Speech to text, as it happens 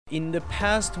In the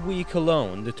past week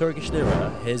alone, the Turkish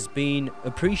lira has been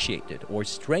appreciated, or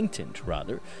strengthened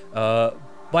rather,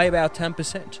 by about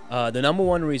 10%. The number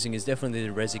one reason is definitely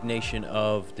the resignation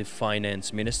of the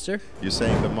finance minister. You're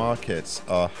saying the markets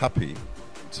are happy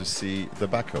to see the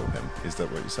back of him. Is that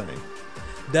what you're saying?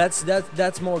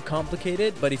 That's more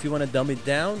complicated, but if you want to dumb it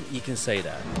down, you can say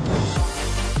that.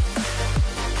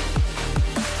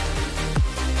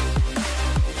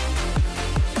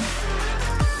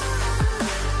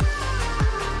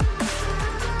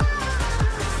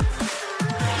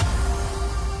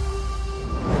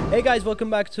 Hey guys, welcome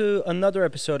back to another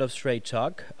episode of Straight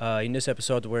Talk. In this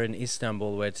episode, we're in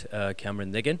Istanbul with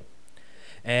Cameron Diggin.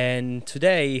 And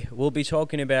today, we'll be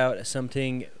talking about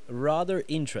something rather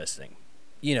interesting.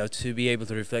 You know, to be able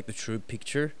to reflect the true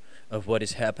picture of what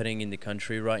is happening in the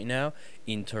country right now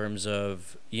in terms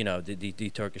of, you know, the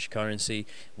Turkish currency,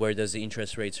 where does the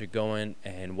interest rates are going,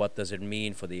 and what does it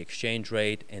mean for the exchange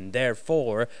rate, and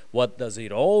therefore, what does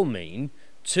it all mean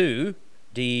to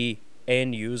the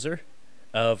end user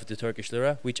of the Turkish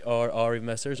lira, which are our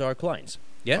investors, our clients.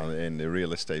 Yeah? And the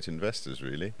real estate investors,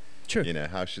 really. True. You know,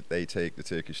 how should they take the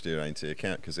Turkish lira into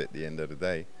account? Because at the end of the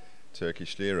day,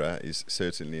 Turkish lira is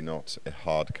certainly not a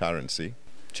hard currency.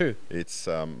 True. It's,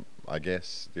 I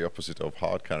guess, the opposite of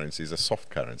hard currency is a soft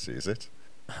currency, is it?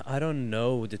 I don't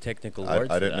know the technical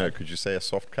word I for don't know. that. Could you say a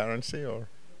soft currency or?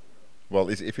 Well,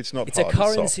 if it's not It's hard, a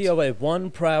currency it's soft. of a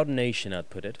one proud nation, I'd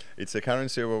put it. It's a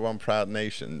currency of a one proud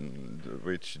nation,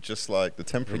 which, just like the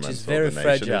temperament Which is of very the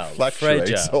nation, fragile. it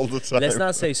fluctuates all the time. Let's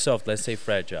not say soft, let's say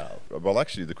fragile. Well,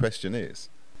 actually, the question is,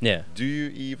 Yeah. do you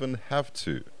even have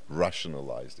to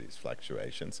rationalize these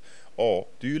fluctuations, or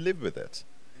do you live with it?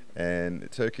 And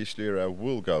Turkish lira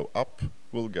will go up,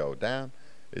 will go down.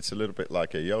 It's a little bit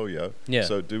like a yo-yo. Yeah.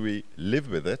 So do we live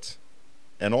with it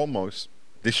and almost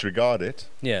disregard it,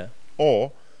 Yeah.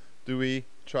 or do we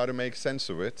try to make sense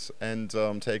of it and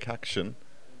take action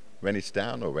when it's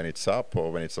down, or when it's up,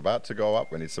 or when it's about to go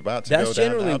up, when it's about to That's go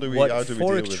down? generally How do we what deal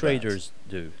forex with traders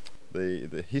do.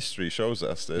 that? The history shows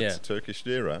us that Yeah. Turkish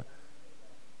lira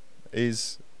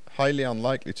is highly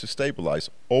unlikely to stabilize,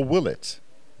 or will it?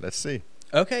 Let's see.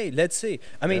 Okay, let's see.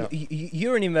 I mean,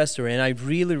 you're an investor, and I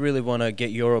really, really want to get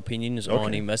your opinions on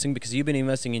Okay. investing, because you've been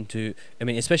investing into, I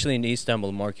mean, especially in the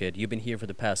Istanbul market, you've been here for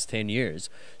the past 10 years.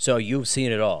 So you've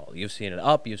seen it all. You've seen it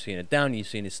up, you've seen it down, you've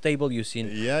seen it stable, you've seen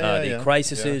the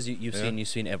crises, you've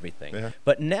seen everything. Yeah.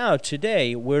 But now,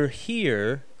 today, we're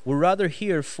rather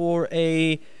here for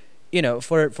a, you know,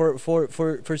 for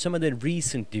some of the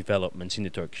recent developments in the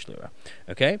Turkish lira.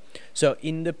 Okay, so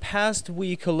in the past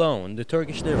week alone, the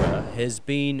Turkish lira has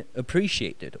been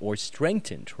appreciated, or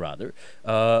strengthened rather,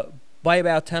 by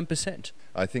about 10%.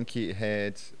 I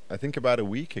think about a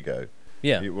week ago,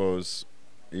 Yeah,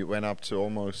 it went up to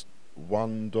almost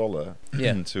 $1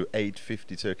 Yeah. to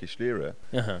 850 Turkish lira,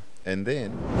 uh-huh. and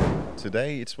then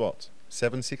today it's what,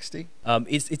 760?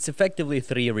 It's effectively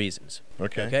three reasons.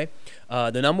 Okay. Okay,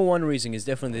 the number one reason is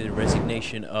definitely the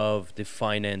resignation of the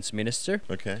finance minister.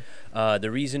 Okay.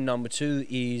 The reason number two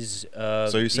is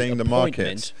So you're saying the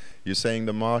appointment.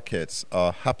 markets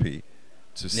are happy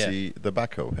to Yeah. see the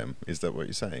back of him. Is that what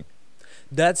you're saying?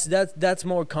 That's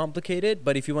more complicated,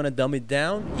 but if you want to dumb it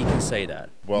down, you can say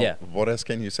that. Well, Yeah. what else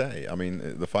can you say? I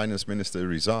mean, the finance minister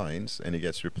resigns and he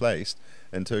gets replaced,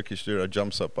 and Turkish lira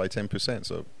jumps up by 10%.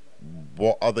 So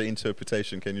what other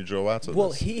interpretation can you draw out of Well,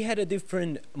 this? he had a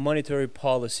different monetary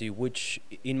policy, which,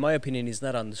 in my opinion, is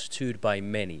not understood by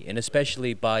many, and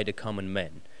especially by the common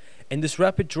man. And this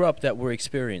rapid drop that we're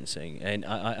experiencing, and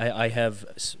I have,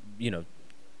 you know,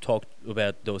 talked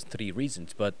about those three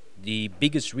reasons, but the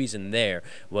biggest reason there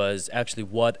was actually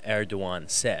what Erdogan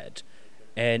said,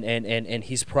 and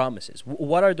his promises.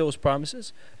 What are those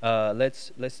promises?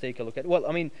 Let's take a look at. Well,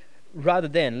 I mean,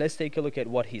 let's take a look at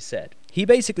what he said. He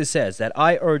basically says that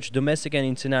I urge domestic and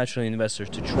international investors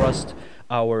to trust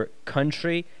our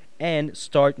country and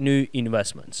start new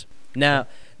investments. Now,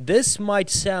 this might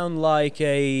sound like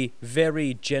a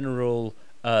very general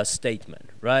statement,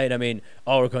 right? I mean,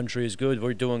 our country is good,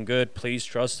 we're doing good, please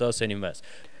trust us and invest.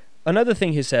 Another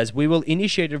thing he says, we will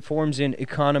initiate reforms in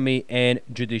economy and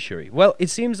judiciary. Well, it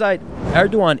seems like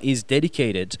Erdogan is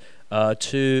dedicated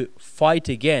to fight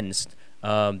against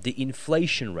the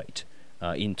inflation rate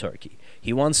in Turkey.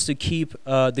 He wants to keep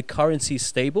the currency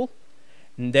stable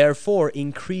and therefore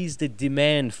increase the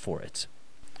demand for it.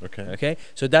 Okay,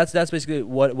 so that's basically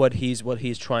what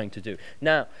he's trying to do.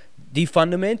 Now, the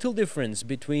fundamental difference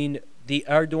between the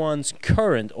Erdogan's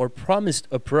current or promised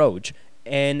approach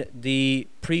and the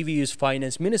previous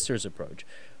finance minister's approach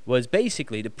was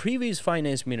basically the previous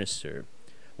finance minister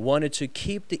wanted to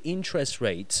keep the interest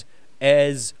rates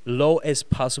as low as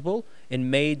possible and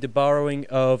made the borrowing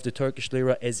of the Turkish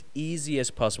lira as easy as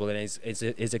possible and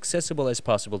as accessible as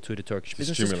possible to the Turkish To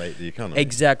businesses. stimulate the economy.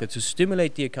 Exactly, to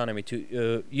stimulate the economy,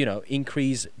 to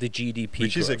increase the GDP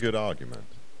Which is a growth. good argument.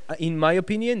 In my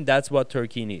opinion, that's what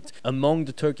Turkey needs. Among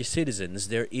the Turkish citizens,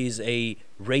 there is a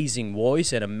raising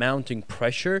voice and a mounting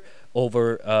pressure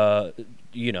over,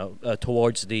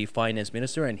 towards the finance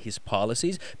minister and his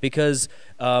policies because,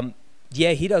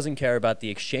 he doesn't care about the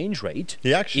exchange rate.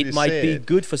 He actually It might be said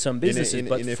good for some businesses, in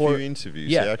but a for few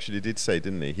interviews, yeah. he actually did say,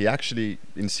 didn't he? He actually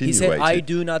he insinuated, said, "I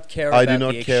do not care I about do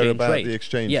not the care exchange about rate." the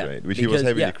exchange Yeah, rate, which he was because-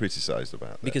 heavily yeah. criticized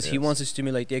about. That, Because he yes. wants to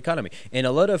stimulate the economy. And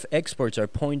a lot of experts are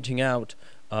pointing out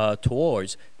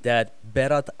towards that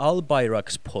Berat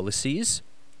Albayrak's policies,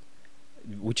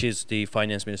 which is the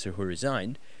finance minister who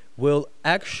resigned, will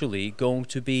actually going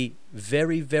to be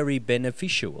very, very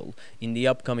beneficial in the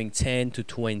upcoming 10 to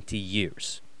 20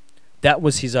 years. That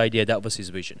was his idea, that was his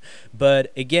vision.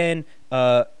 But again,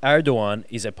 Erdogan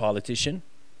is a politician.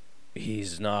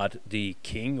 He's not the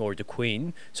king or the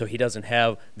queen, so he doesn't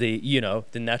have the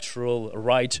natural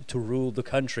right to rule the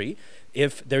country.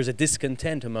 If there's a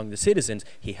discontent among the citizens,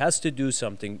 he has to do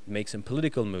something, make some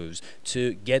political moves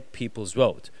to get people's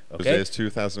vote. Because Okay? there's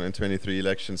 2023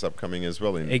 elections upcoming as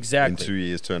well in 2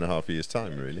 years, 2.5 years'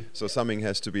 time, really. So something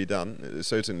has to be done.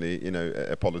 Certainly,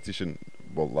 a politician,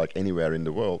 well, like anywhere in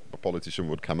the world, a politician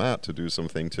would come out to do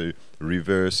something to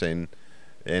reverse and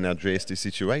address the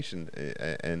situation,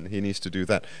 and he needs to do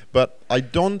that. But I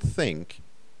don't think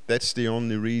that's the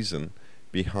only reason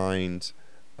behind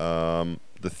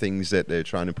the things that they're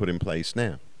trying to put in place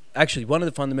now. Actually, one of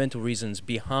the fundamental reasons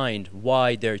behind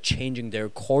why they're changing their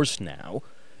course now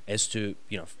as to,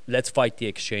 let's fight the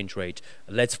exchange rate,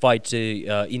 let's fight the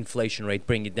inflation rate,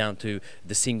 bring it down to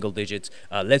the single digits,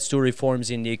 let's do reforms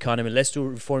in the economy, let's do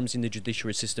reforms in the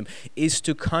judiciary system, is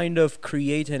to kind of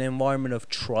create an environment of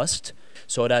trust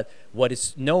so that what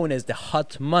is known as the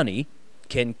hot money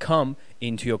can come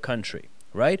into your country,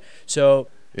 right? So,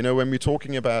 when we're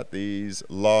talking about these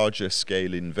larger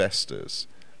scale investors,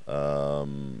 the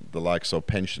likes of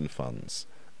pension funds,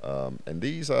 and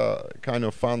these are kind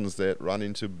of funds that run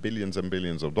into billions and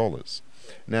billions of dollars.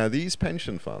 Now, these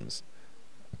pension funds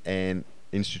and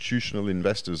institutional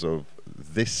investors of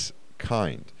this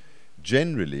kind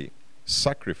generally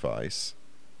sacrifice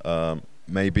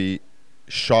maybe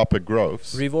sharper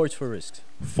growths rewards for risks.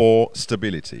 for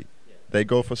stability. They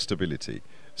go for stability.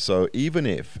 So even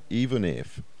if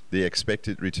the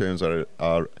expected returns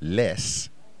are less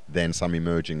than some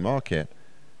emerging market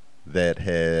that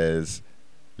has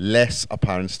less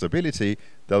apparent stability,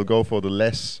 they'll go for the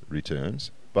less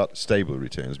returns but stable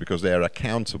returns because they are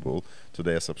accountable to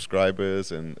their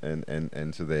subscribers and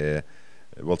to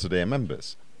their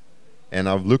members. And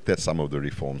I've looked at some of the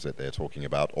reforms that they're talking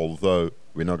about, although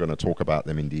we're not going to talk about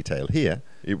them in detail here.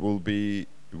 It will be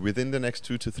within the next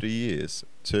 2 to 3 years,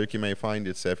 Turkey may find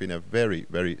itself in a very,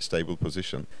 very stable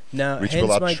position, Now, which hence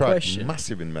will my attract question.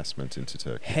 massive investment into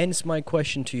Turkey. Hence my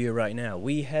question to you right now.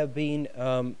 We have been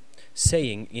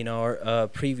saying in our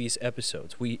previous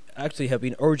episodes, we actually have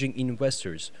been urging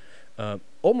investors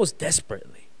almost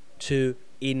desperately to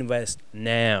invest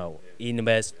now.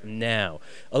 Invest now.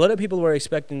 A lot of people were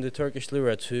expecting the Turkish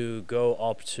lira to go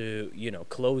up to,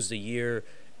 close the year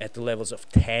at the levels of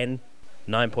 10,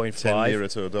 9.5. 10 lira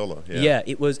to a dollar. Yeah,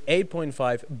 it was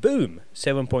 8.5. Boom,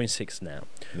 7.6 now.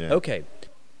 Yeah. Okay,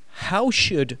 how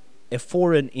should a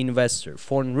foreign investor,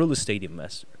 foreign real estate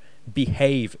investor,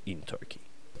 behave in Turkey?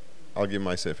 I'll give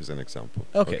myself as an example.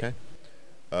 Okay.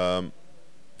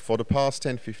 For the past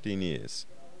 10, 15 years,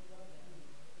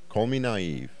 call me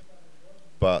naive,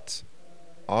 but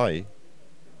I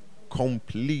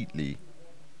completely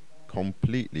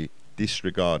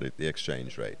disregarded the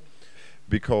exchange rate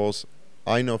because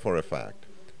I know for a fact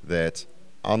that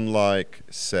unlike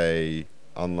say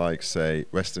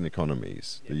Western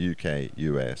economies, the UK,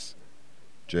 US,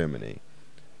 Germany,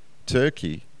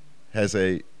 Turkey has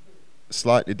a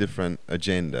slightly different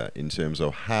agenda in terms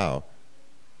of how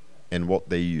and what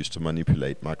they use to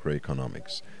manipulate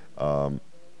macroeconomics.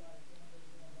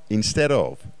 Instead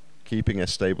of keeping a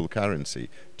stable currency,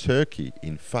 Turkey,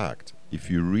 in fact, if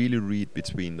you really read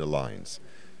between the lines,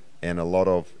 and a lot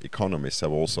of economists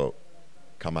have also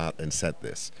come out and said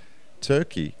this,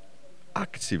 Turkey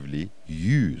actively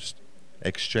used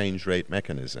exchange rate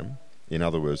mechanism, in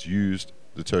other words, used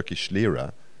the Turkish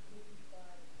lira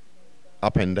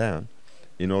up and down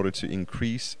in order to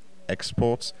increase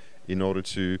exports, in order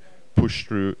to push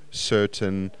through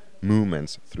certain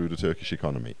movements through the Turkish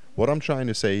economy. What I'm trying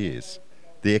to say is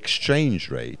the exchange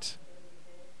rate,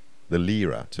 the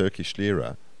lira, Turkish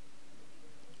lira,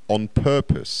 on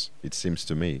purpose, it seems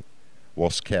to me,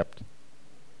 was kept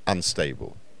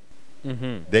unstable.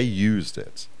 They used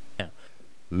it. Yeah.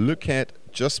 Look at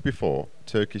just before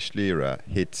Turkish lira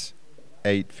hit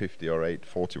 850 or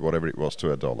 840, whatever it was,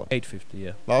 to a dollar. 850,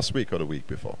 yeah. Last week or the week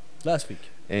before. Last week.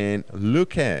 And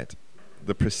look at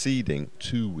the preceding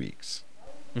 2 weeks.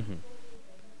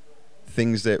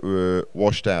 Things that were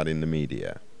washed out in the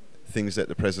media. Things that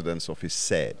the president's office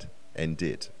said and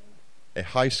did. A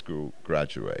high school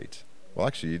graduate, well,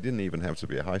 actually, you didn't even have to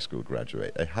be a high school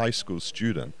graduate. A high school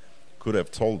student could have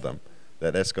told them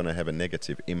that that's going to have a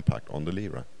negative impact on the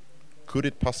lira. Could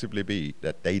it possibly be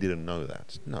that they didn't know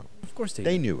that? No. Of course they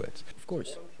They did. knew it. Of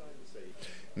course.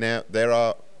 Now, there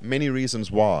are many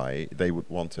reasons why they would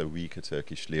want a weaker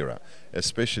Turkish lira,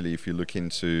 especially if you look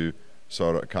into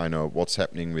sort of kind of what's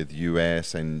happening with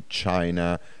US and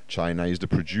China. China is the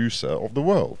producer of the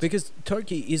world. Because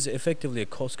Turkey is effectively a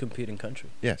cost-competing country.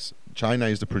 Yes, China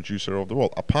is the producer of the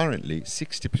world. Apparently,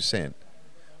 60%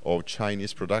 of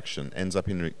Chinese production ends up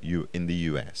in the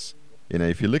US. You know,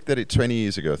 if you looked at it 20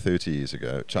 years ago, 30 years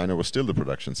ago, China was still the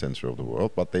production center of the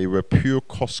world, but they were pure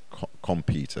cost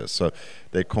competitors. So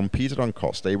they competed on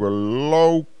cost. They were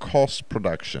low-cost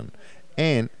production.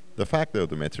 And the fact of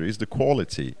the matter is the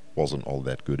quality wasn't all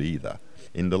that good either.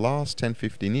 In the last 10,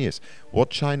 15 years, what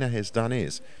China has done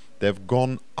is they've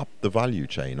gone up the value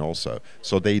chain also.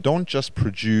 So they don't just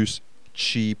produce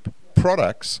cheap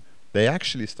products, they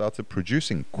actually started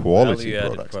producing quality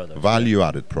products,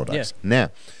 value-added products. Yeah.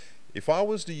 Now, if I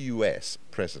was the US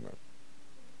president,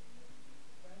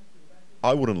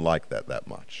 I wouldn't like that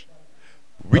much.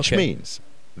 Which means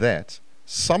that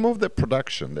some of the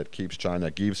production that gives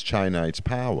China its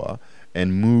power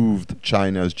and moved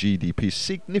China's GDP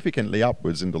significantly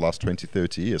upwards in the last 20,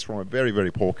 30 years from a very,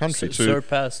 very poor country to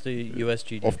surpass the US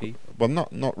GDP. Well,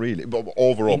 not really, but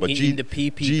overall. But in the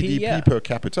PPP, GDP per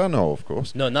capita, no, of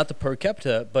course. No, not the per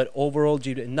capita, but overall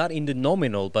GDP, not in the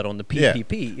nominal, but on the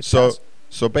PPP. Yeah.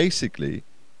 So basically,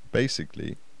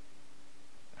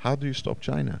 how do you stop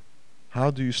China?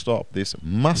 How do you stop this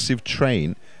massive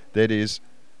train that is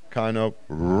kind of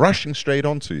rushing straight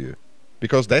onto you?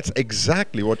 Because that's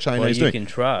exactly what China is doing. You can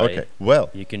try. Okay, well,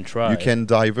 you can try. You can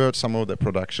divert some of the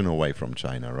production away from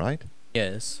China, right?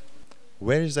 Yes.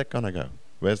 Where is that going to go?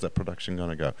 Where's that production going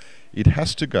to go? It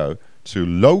has to go to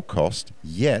low cost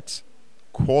yet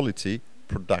quality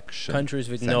production countries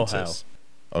with centers.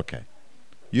 know-how. Okay.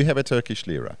 You have a Turkish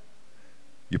lira.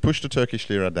 You push the Turkish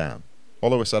lira down.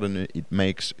 All of a sudden it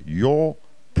makes your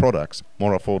products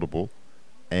more affordable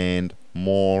and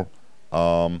more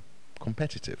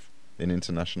competitive in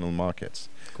international markets.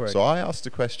 Correct. So I asked the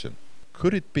question,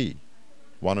 could it be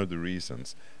one of the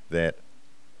reasons that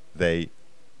they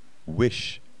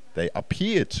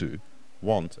appear to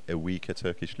want a weaker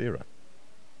Turkish lira?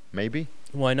 Maybe.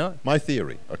 Why not? My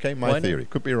theory, okay? My theory.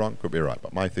 Could be wrong, could be right,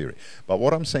 but my theory. But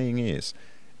what I'm saying is,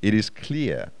 it is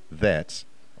clear that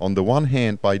on the one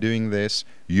hand, by doing this,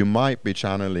 you might be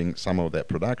channeling some of that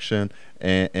production,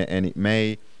 and it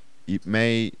may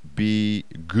be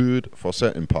good for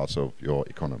certain parts of your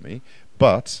economy.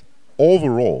 But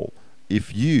overall,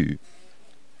 if you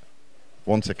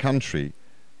want a country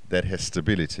that has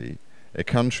stability, a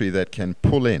country that can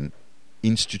pull in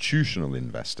institutional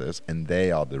investors, and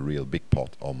they are the real big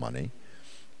pot of money,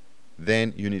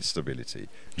 then you need stability.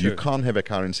 True. You can't have a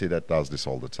currency that does this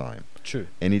all the time. True.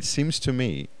 And it seems to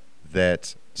me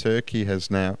that Turkey has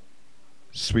now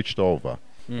switched over,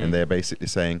 and they're basically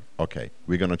saying, okay,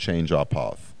 we're going to change our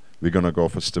path. We're going to go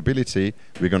for stability.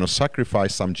 We're going to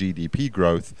sacrifice some GDP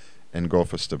growth and go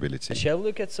for stability. Shall we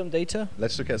look at some data?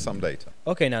 Let's look at some data.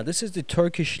 Okay, now this is the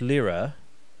Turkish lira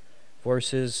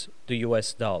versus the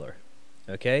US dollar.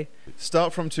 Okay?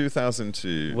 Start from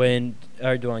 2002. When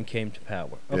Erdogan came to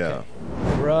power. Okay.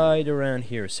 Yeah. Right around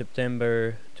here,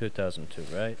 September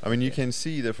 2002, right? I mean, you can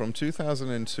see that from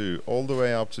 2002 all the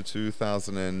way up to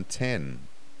 2010,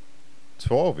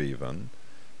 12 even,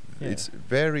 it's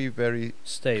very, very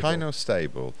stable. kind of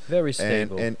stable. Very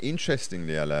stable. And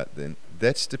interestingly, Aladdin,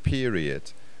 that's the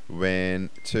period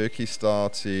when Turkey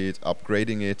started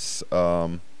upgrading its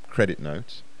credit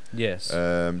notes. Yes.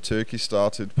 Turkey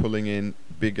started pulling in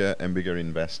bigger and bigger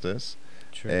investors.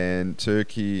 True. And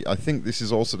Turkey, I think this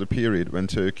is also the period when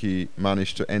Turkey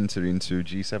managed to enter into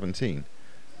G17.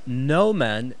 No,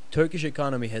 man. Turkish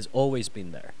economy has always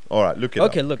been there. All right, look it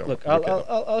up. Okay, look.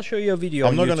 I'll show you a video.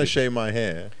 I'm on not going to YouTube. shave my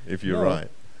hair if you're No. right.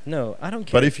 No, I don't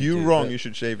care. But if you you're do, wrong, but- you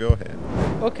should shave your hair.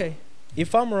 Okay.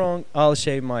 If I'm wrong, I'll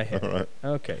shave my head. All right.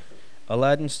 Okay.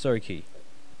 Aladdin's Turkey.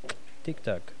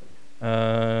 TikTok.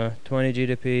 20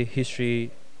 GDP,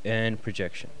 history, and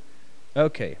projection.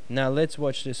 Okay, now let's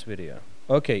watch this video.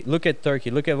 Okay, look at Turkey.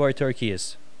 Look at where Turkey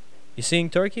is. You seeing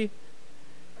Turkey?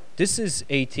 This is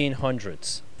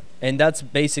 1800s, and that's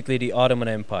basically the Ottoman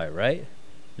Empire, right?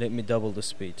 Let me double the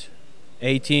speed.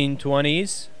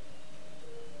 1820s.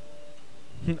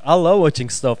 I love watching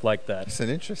stuff like that. It's an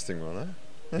interesting one,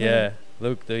 huh? Yeah.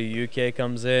 Look, the UK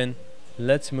comes in.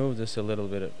 Let's move this a little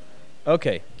bit.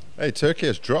 Okay. Hey, Turkey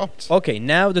has dropped. Okay,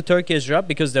 now the Turkey has dropped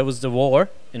because there was the war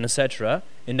and etc.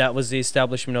 And that was the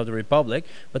establishment of the republic.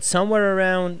 But somewhere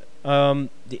around the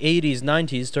 80s,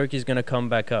 90s, Turkey is gonna come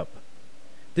back up.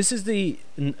 This is the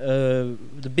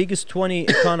biggest 20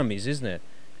 economies, isn't it?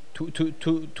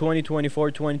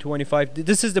 2024, 2025.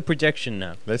 This is the projection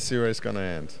now. Let's see where it's gonna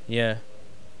end. Yeah,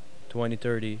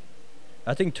 2030.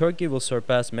 I think Turkey will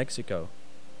surpass Mexico.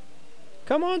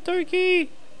 Come on, Turkey!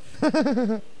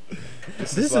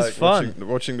 This is like fun.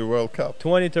 Watching the World Cup.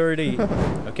 2030.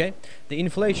 Okay, the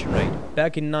inflation rate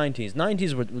back in 90s.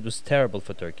 90s was terrible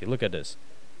for Turkey. Look at this.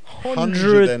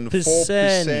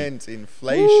 104%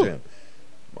 inflation.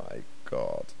 My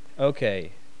God.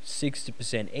 Okay, 60%,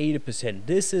 80%.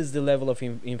 This is the level of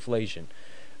inflation.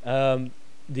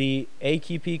 The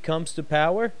AKP comes to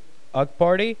power. AK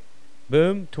Party,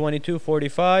 boom,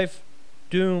 2245,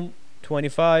 doom,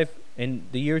 25. In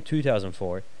the year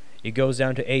 2004, it goes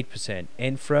down to 8%.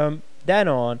 And from then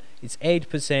on, it's 8%,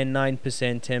 9%,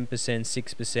 10%, 6%,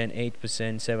 8%,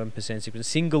 7%, 6%,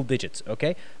 single digits,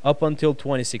 okay? Up until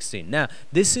 2016. Now,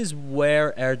 this is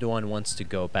where Erdogan wants to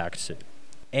go back to.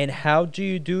 And how do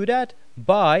you do that?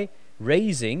 By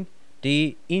raising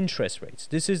the interest rates.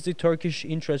 This is the Turkish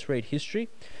interest rate history.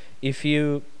 If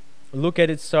you look at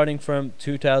it starting from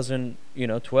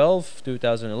 2012,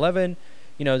 2011,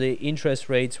 the interest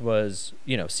rates was,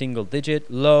 single digit,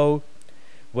 low.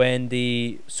 When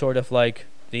the sort of like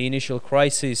the initial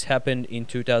crisis happened in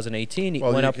 2018, it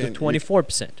went up to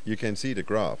 24%. You can see the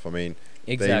graph. I mean,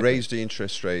 Exactly. they raised the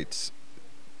interest rates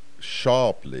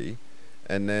sharply,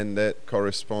 and then that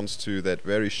corresponds to that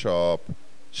very sharp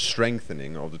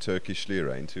strengthening of the Turkish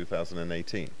lira in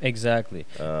 2018. Exactly.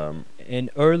 In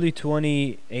early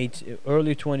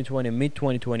 2020, mid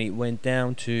 2020, it went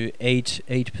down to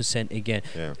 8% again.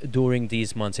 Yeah. During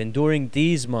these months. And during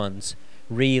these months,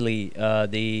 really,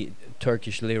 the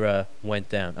Turkish lira went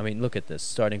down. I mean, look at this,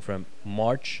 starting from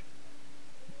March,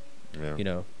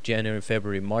 Yeah. January,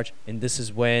 February, March, and this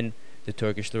is when the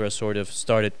Turkish lira sort of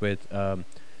started with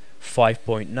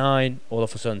 5.9, all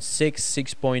of a sudden 6,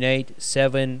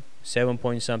 6.8, 7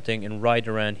 point something, and right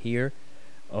around here,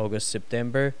 August,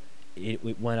 September,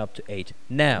 it went up to 8.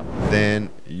 Now, then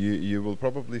you will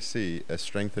probably see a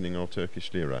strengthening of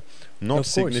Turkish lira, not Of course.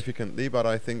 significantly, but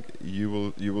I think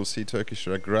you will see Turkish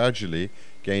lira gradually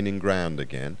gaining ground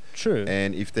again. true.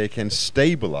 And if they can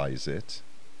stabilize it,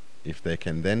 if they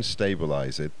can then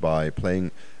stabilize it by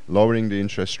lowering the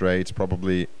interest rates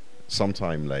probably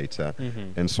sometime later,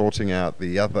 Mm-hmm. and sorting out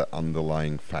the other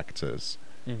underlying factors,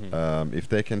 Mm-hmm. if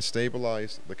they can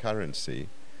stabilize the currency,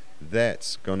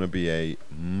 that's going to be a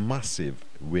massive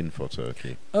win for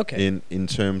Turkey Okay. in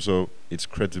terms of its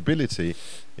credibility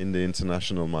in the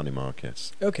international money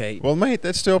markets. Okay. Well, mate,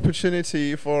 that's the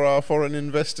opportunity for our foreign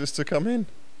investors to come in.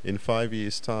 In 5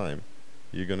 years' time,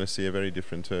 you're going to see a very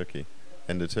different Turkey.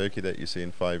 And the Turkey that you see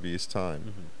in 5 years'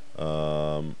 time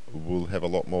Mm-hmm. will have a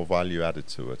lot more value added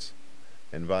to it.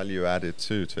 And value added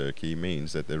to Turkey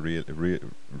means that the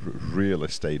real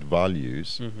estate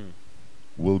values Mm-hmm.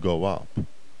 will go up.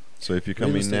 So if you come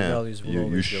Real in estate now, values will you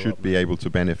always go should up, be man. able to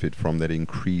benefit from that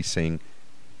increasing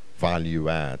value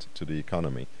add to the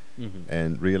economy. Mm-hmm.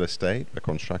 And real estate, the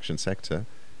construction sector,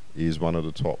 is one of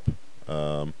the top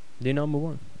The number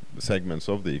one. segments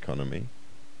of the economy.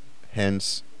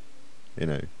 Hence,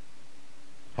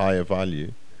 higher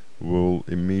value will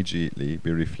immediately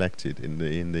be reflected in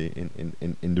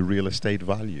the real estate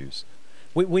values.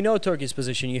 We know Turkey's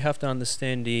position. You have to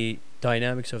understand the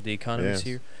dynamics of the economies Yes.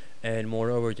 here, and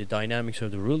moreover, the dynamics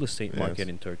of the real estate market Yes.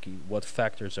 in Turkey. What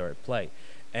factors are at play?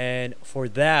 And for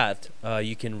that,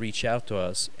 you can reach out to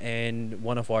us, and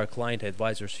one of our client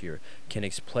advisors here can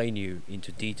explain you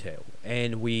into detail.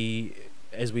 And we,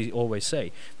 as we always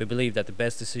say, we believe that the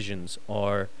best decisions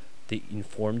are the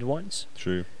informed ones.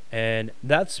 True. And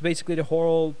that's basically the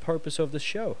whole purpose of the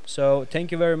show. So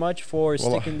thank you very much for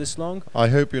Well, sticking this long. I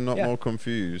hope you're not Yeah. more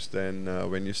confused than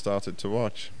when you started to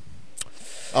watch.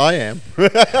 I am.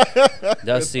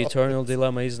 That's the eternal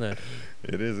dilemma, isn't it?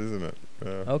 It is, isn't it?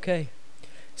 Okay.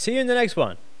 See you in the next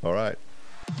one. All right.